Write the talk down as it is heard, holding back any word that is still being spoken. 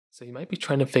So you might be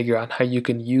trying to figure out how you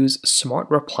can use Smart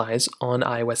Replies on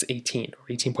iOS 18 or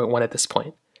 18.1 at this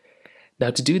point. Now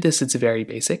to do this, it's very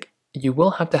basic. You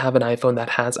will have to have an iPhone that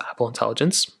has Apple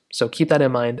Intelligence, so keep that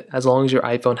in mind. As long as your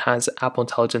iPhone has Apple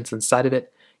Intelligence inside of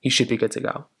it, you should be good to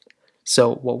go.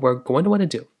 So what we're going to want to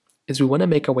do is we want to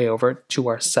make our way over to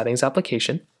our Settings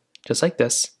application, just like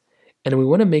this, and we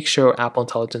want to make sure Apple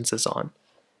Intelligence is on.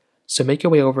 So make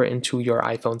your way over into your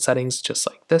iPhone settings just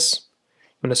like this.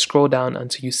 I'm going to scroll down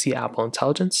until you see Apple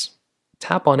Intelligence,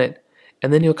 tap on it,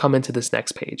 and then you'll come into this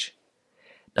next page.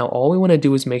 Now all we want to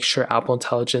do is make sure Apple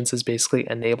Intelligence is basically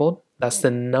enabled. That's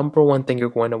the number one thing you're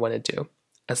going to want to do.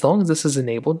 As long as this is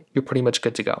enabled, you're pretty much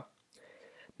good to go.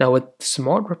 Now what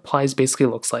Smart Replies basically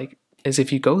looks like is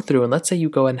if you go through and let's say you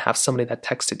go and have somebody that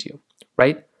texted you,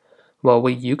 right? Well,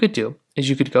 what you could do is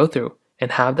you could go through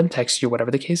and have them text you, whatever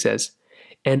the case is,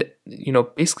 and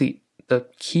basically the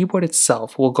keyboard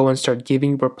itself will go and start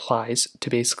giving replies to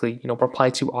basically, reply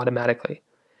to automatically.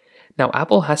 Now,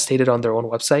 Apple has stated on their own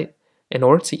website, in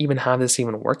order to even have this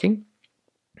even working,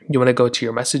 you want to go to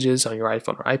your messages on your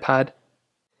iPhone or iPad.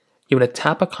 You want to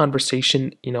tap a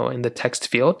conversation, in the text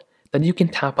field. Then you can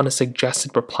tap on a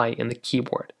suggested reply in the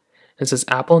keyboard. It says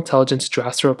Apple Intelligence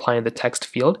drafts a reply in the text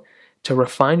field. To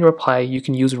refine your reply, you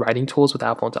can use writing tools with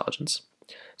Apple Intelligence.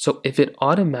 So it'll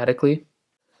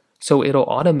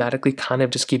automatically kind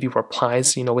of just give you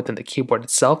replies, within the keyboard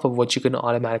itself of what you can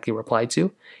automatically reply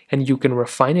to. And you can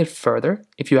refine it further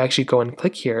if you actually go and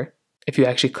click here. If you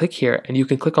actually click here and you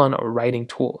can click on writing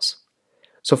tools.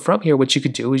 So from here, what you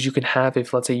could do is you can have,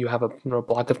 if let's say you have a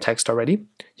block of text already,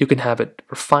 you can have it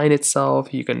refine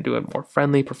itself. You can do it more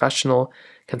friendly, professional,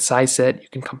 concise it. You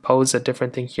can compose a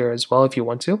different thing here as well if you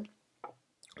want to.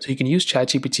 So you can use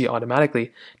ChatGPT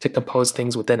automatically to compose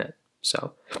things within it.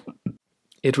 So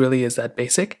it really is that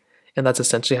basic, and that's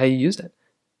essentially how you use it.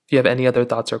 If you have any other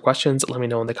thoughts or questions, let me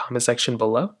know in the comment section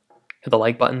below. Hit the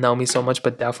like button, that would mean so much,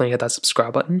 but definitely hit that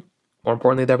subscribe button. More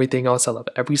importantly than everything else, I love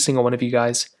every single one of you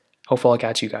guys. Hopefully I'll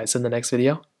catch you guys in the next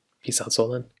video. Peace out,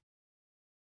 Solon.